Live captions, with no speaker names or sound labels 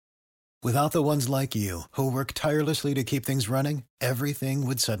Without the ones like you, who work tirelessly to keep things running, everything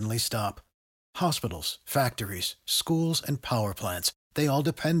would suddenly stop. Hospitals, factories, schools, and power plants, they all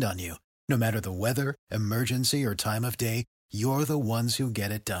depend on you. No matter the weather, emergency, or time of day, you're the ones who get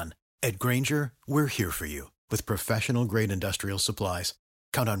it done. At Grainger, we're here for you with professional-grade industrial supplies.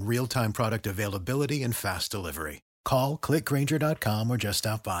 Count on real-time product availability and fast delivery. Call, clickgrainger.com, or just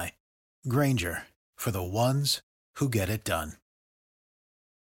stop by. Grainger, for the ones who get it done.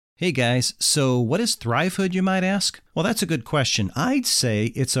 Hey guys, so what is Thrivehood, you might ask? Well, that's a good question. I'd say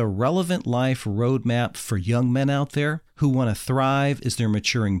it's a relevant life roadmap for young men out there who want to thrive as they're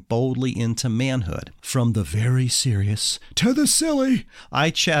maturing boldly into manhood. From the very serious to the silly, I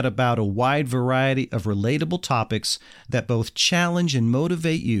chat about a wide variety of relatable topics that both challenge and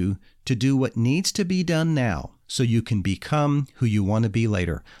motivate you to do what needs to be done now so you can become who you want to be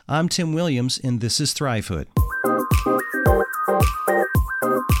later. I'm Tim Williams, and this is Thrivehood.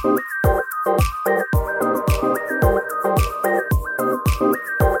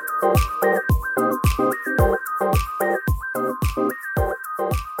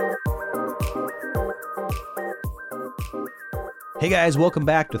 Hey guys, welcome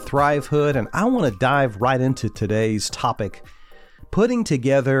back to Thrivehood, and I want to dive right into today's topic, putting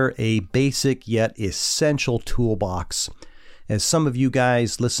together a basic yet essential toolbox. As some of you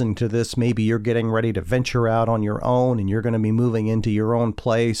guys listening to this, maybe you're getting ready to venture out on your own and you're going to be moving into your own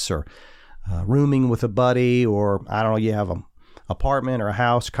place or rooming with a buddy, or I don't know, you have an apartment or a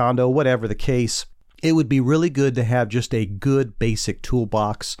house, condo, whatever the case. It would be really good to have just a good basic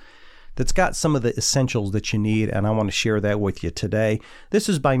toolbox that's got some of the essentials that you need, and I want to share that with you today. This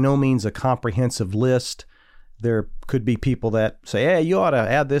is by no means a comprehensive list. There could be people that say, hey, you ought to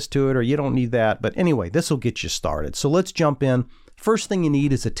add this to it, or you don't need that. But anyway, this will get you started. So let's jump in. First thing you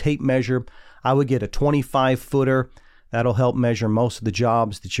need is a tape measure. I would get a 25-footer. That'll help measure most of the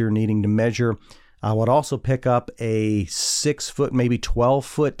jobs that you're needing to measure. I would also pick up a 6-foot, maybe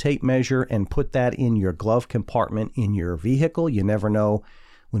 12-foot tape measure and put that in your glove compartment in your vehicle. You never know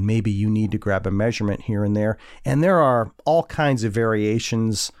when maybe you need to grab a measurement here and there. And there are all kinds of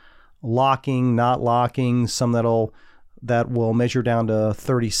variations, locking, not locking, some that will measure down to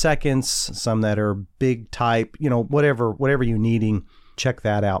 30 seconds, some that are big type, whatever you're needing, check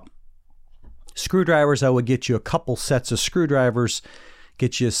that out. Screwdrivers, I would get you a couple sets of screwdrivers,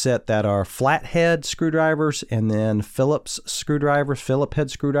 get you a set that are flathead screwdrivers and then Phillips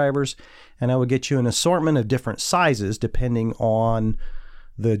head screwdrivers, and I would get you an assortment of different sizes depending on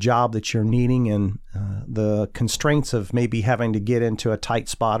the job that you're needing and the constraints of maybe having to get into a tight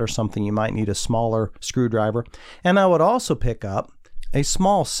spot or something. You might need a smaller screwdriver. And I would also pick up a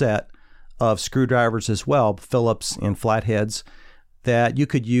small set of screwdrivers as well, Phillips and flatheads, that you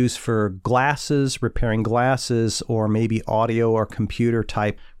could use for glasses, repairing glasses, or maybe audio or computer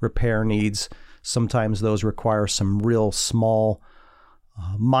type repair needs. Sometimes those require some real small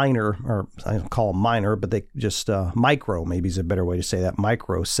minor, or I don't call them minor, but they just micro, maybe is a better way to say that,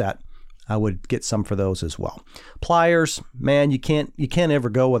 micro set. I would get some for those as well. Pliers, man, you can't ever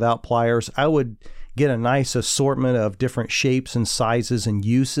go without pliers. I would get a nice assortment of different shapes and sizes and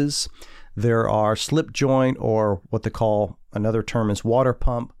uses. There are slip joint, or what they call, another term is water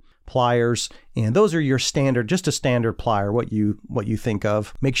pump pliers, and those are your standard, just a standard plier, what you think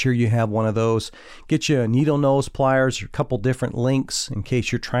of. Make sure you have one of those. Get you a needle nose pliers, a couple different lengths in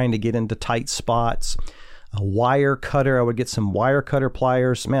case you're trying to get into tight spots. A wire cutter, I would get some wire cutter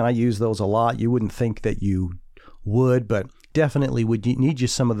pliers. Man, I use those a lot. You wouldn't think that you would, but definitely would need you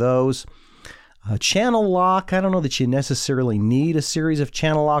some of those. Channel lock, I don't know that you necessarily need a series of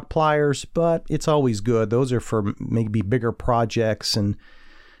channel lock pliers, but it's always good. Those are for maybe bigger projects and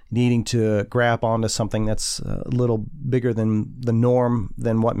needing to grab onto something that's a little bigger than the norm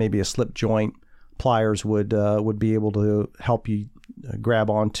than what maybe a slip joint pliers would be able to help you grab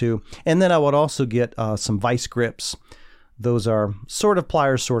onto. And then I would also get some vice grips. Those are sort of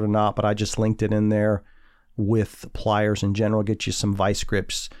pliers, sort of not, but I just linked it in there with pliers in general. Get you some vice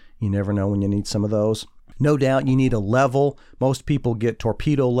grips. You never know when you need some of those. No doubt you need a level. Most people get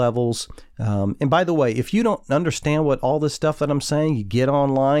torpedo levels. And by the way, if you don't understand what all this stuff that I'm saying, you get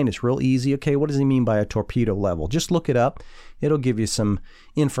online. It's real easy. Okay, what does he mean by a torpedo level? Just look it up. It'll give you some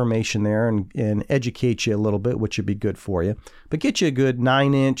information there and educate you a little bit, which would be good for you. But get you a good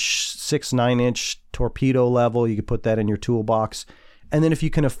 9-inch torpedo level. You can put that in your toolbox. And then if you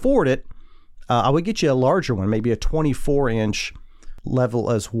can afford it, I would get you a larger one, maybe a 24-inch level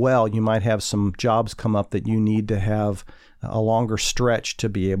as well. You might have some jobs come up that you need to have a longer stretch to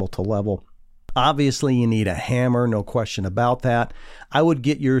be able to level. Obviously, you need a hammer, no question about that. I would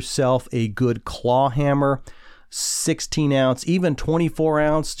get yourself a good claw hammer. 16 ounce, even 24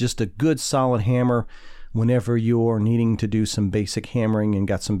 ounce, just a good solid hammer whenever you're needing to do some basic hammering and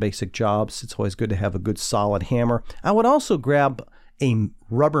got some basic jobs. It's always good to have a good solid hammer. I would also grab a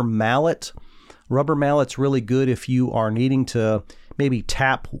rubber mallet. Rubber mallet's really good if you are needing to maybe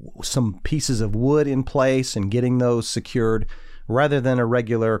tap some pieces of wood in place and getting those secured. Rather than a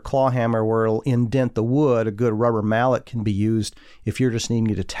regular claw hammer where it'll indent the wood, a good rubber mallet can be used if you're just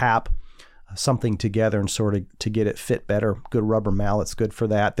needing to tap something together and sort of to get it fit better. Good rubber mallet's good for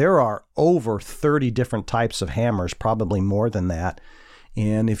that. There are over 30 different types of hammers, probably more than that.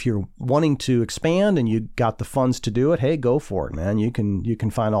 And if you're wanting to expand and you got the funds to do it, hey, go for it, man. You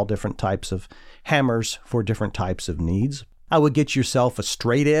can find all different types of hammers for different types of needs. I would get yourself a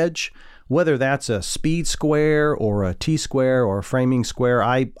straight edge, whether that's a speed square or a T-square or a framing square.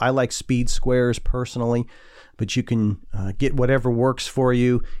 I like speed squares personally, but you can get whatever works for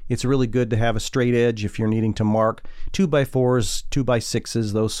you. It's really good to have a straight edge if you're needing to mark 2x4s,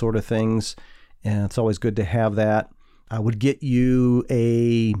 2x6s, those sort of things. And it's always good to have that. I would get you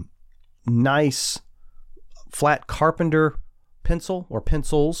a nice flat carpenter pencil or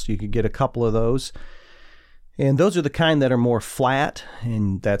pencils. You could get a couple of those. And those are the kind that are more flat,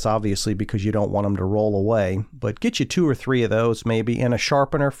 and that's obviously because you don't want them to roll away. But get you 2 or 3 of those maybe, and a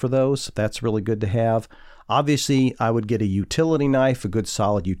sharpener for those. That's really good to have. Obviously, I would get a utility knife, a good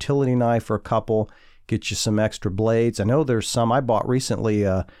solid utility knife or a couple. Get you some extra blades. I know there's some. I bought recently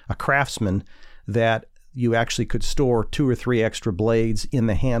a Craftsman that you actually could store 2 or 3 extra blades in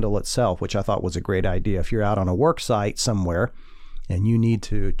the handle itself, which I thought was a great idea. If you're out on a work site somewhere and you need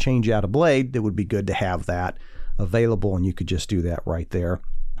to change out a blade, it would be good to have that available, and you could just do that right there.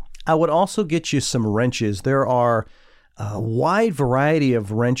 I would also get you some wrenches. There are a wide variety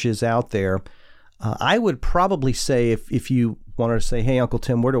of wrenches out there. I would probably say if you wanted to say, hey, Uncle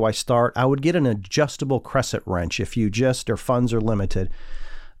Tim, where do I start? I would get an adjustable crescent wrench if you just, or funds are limited.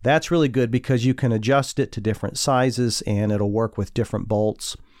 That's really good because you can adjust it to different sizes and it'll work with different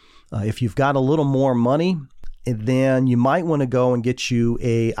bolts. If you've got a little more money, then you might want to go and get you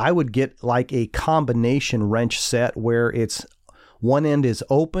I would get like a combination wrench set where it's one end is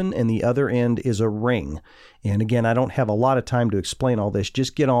open and the other end is a ring. And again, I don't have a lot of time to explain all this.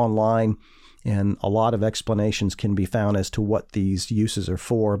 Just get online and a lot of explanations can be found as to what these uses are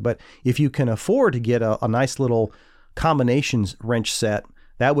for. But if you can afford to get a nice little combinations wrench set,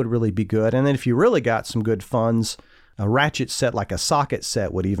 that would really be good. And then if you really got some good funds, a ratchet set like a socket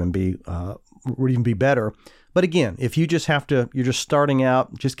set would even be better. But again, if you just you're just starting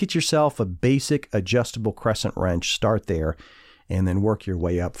out, just get yourself a basic adjustable crescent wrench, start there, and then work your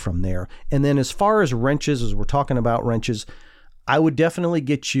way up from there. And then as far as wrenches, as we're talking about wrenches, I would definitely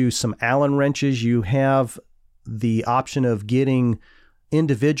get you some Allen wrenches. You have the option of getting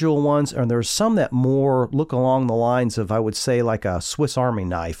individual ones, and there's some that more look along the lines of, I would say, like a Swiss Army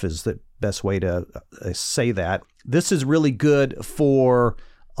knife is the best way to say that. This is really good for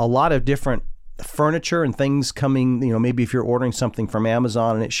a lot of different furniture and things coming, maybe if you're ordering something from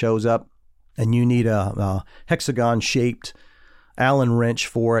Amazon and it shows up and you need a hexagon shaped Allen wrench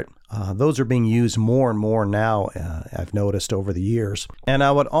for it. Those are being used more and more now, I've noticed over the years. And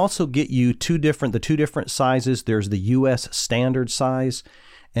I would also get you the two different sizes. There's the US standard size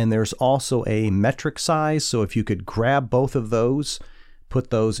and there's also a metric size. So if you could grab both of those,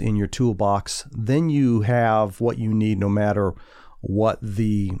 put those in your toolbox, then you have what you need no matter what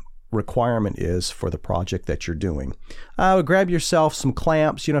the requirement is for the project that you're doing. Grab yourself some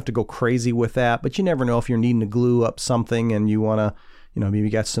clamps. You don't have to go crazy with that, but you never know if you're needing to glue up something and you want to, maybe you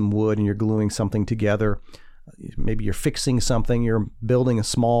got some wood and you're gluing something together. Maybe you're fixing something, you're building a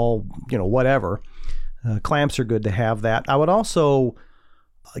small, whatever. Clamps are good to have that. I would also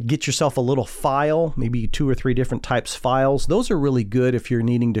get yourself a little file, maybe 2 or 3 different types of files. Those are really good if you're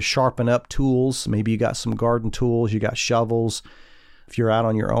needing to sharpen up tools. Maybe you got some garden tools, you got shovels. If you're out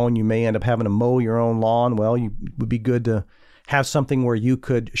on your own, you may end up having to mow your own lawn. Well, it would be good to have something where you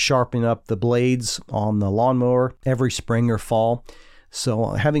could sharpen up the blades on the lawnmower every spring or fall. So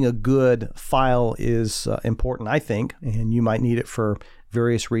having a good file is important, I think, and you might need it for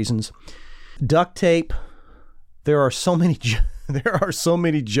various reasons. Duct tape. There are so many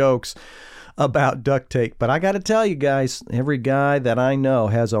jokes about duct tape, but I got to tell you guys, every guy that I know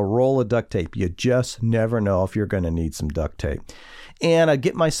has a roll of duct tape. You just never know if you're going to need some duct tape. And I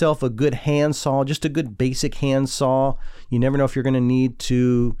get myself a good handsaw, just a good basic handsaw. You never know if you're going to need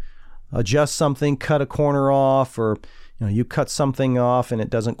to adjust something, cut a corner off, or you cut something off and it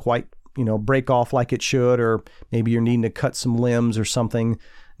doesn't quite break off like it should, or maybe you're needing to cut some limbs or something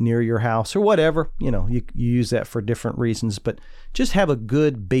near your house or whatever. You use that for different reasons, but just have a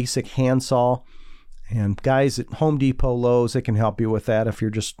good basic handsaw And guys at Home Depot, Lowe's, they can help you with that if you're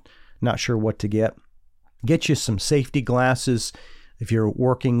just not sure what to get. Get you some safety glasses. If you're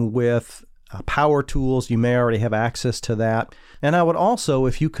working with power tools, you may already have access to that. And I would also,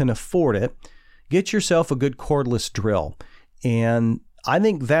 if you can afford it, get yourself a good cordless drill. And I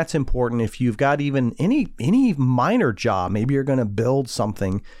think that's important if you've got even any minor job. Maybe you're going to build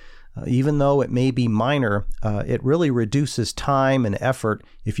something. Even though it may be minor, it really reduces time and effort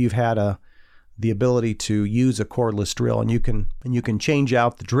if you've had the ability to use a cordless drill, and you can change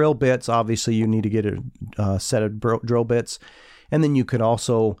out the drill bits. Obviously, you need to get a set of drill bits, and then you could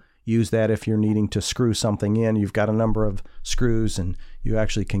also use that if you're needing to screw something in. You've got a number of screws, and you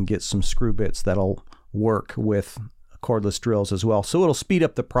actually can get some screw bits that'll work with cordless drills as well. So it'll speed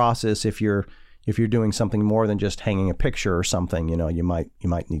up the process if you're doing something more than just hanging a picture or something. You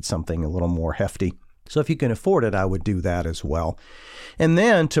might need something a little more hefty. So if you can afford it, I would do that as well. And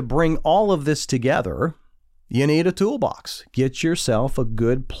then to bring all of this together, you need a toolbox. Get yourself a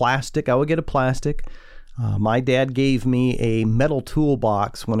good plastic. I would get a plastic. My dad gave me a metal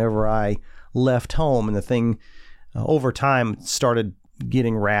toolbox whenever I left home, and the thing over time started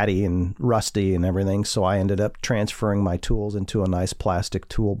getting ratty and rusty and everything. So I ended up transferring my tools into a nice plastic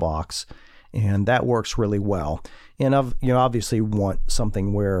toolbox, and that works really well. And obviously want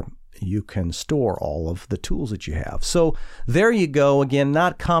something where you can store all of the tools that you have. So there you go. Again,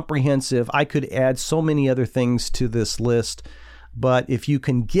 not comprehensive. I could add so many other things to this list, but if you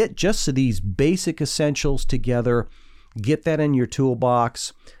can get just these basic essentials together, get that in your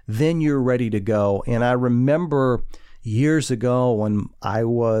toolbox, then you're ready to go. And I remember years ago when I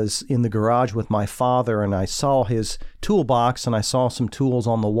was in the garage with my father and I saw his toolbox and I saw some tools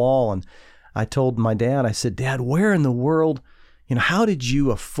on the wall, and I told my dad, I said, "Dad, where in the world, how did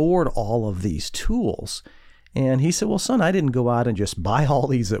you afford all of these tools?" And he said, "Well, son, I didn't go out and just buy all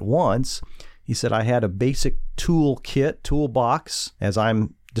these at once." He said, "I had a basic tool kit, toolbox, as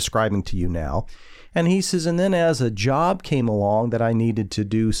I'm describing to you now." And he says, "And then as a job came along that I needed to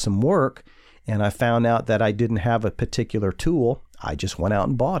do some work, and I found out that I didn't have a particular tool, I just went out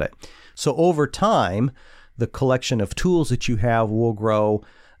and bought it." So over time, the collection of tools that you have will grow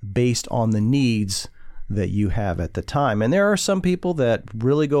based on the needs that you have at the time. And there are some people that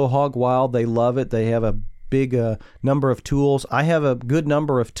really go hog wild. They love it. They have a big number of tools. I have a good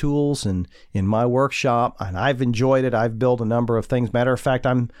number of tools in my workshop, and I've enjoyed it. I've built a number of things. Matter of fact,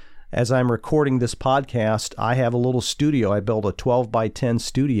 as I'm recording this podcast, I have a little studio. I built a 12 by 10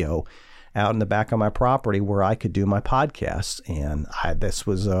 studio out in the back of my property where I could do my podcasts. And this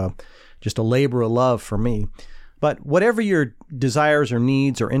was just a labor of love for me. But whatever your desires or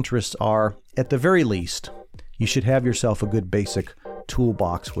needs or interests are, at the very least, you should have yourself a good basic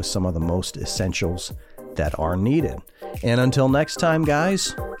toolbox with some of the most essentials that are needed. And until next time,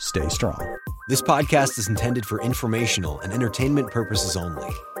 guys, stay strong. This podcast is intended for informational and entertainment purposes only.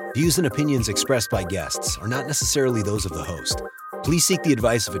 Views and opinions expressed by guests are not necessarily those of the host. Please seek the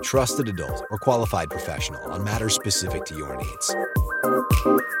advice of a trusted adult or qualified professional on matters specific to your needs.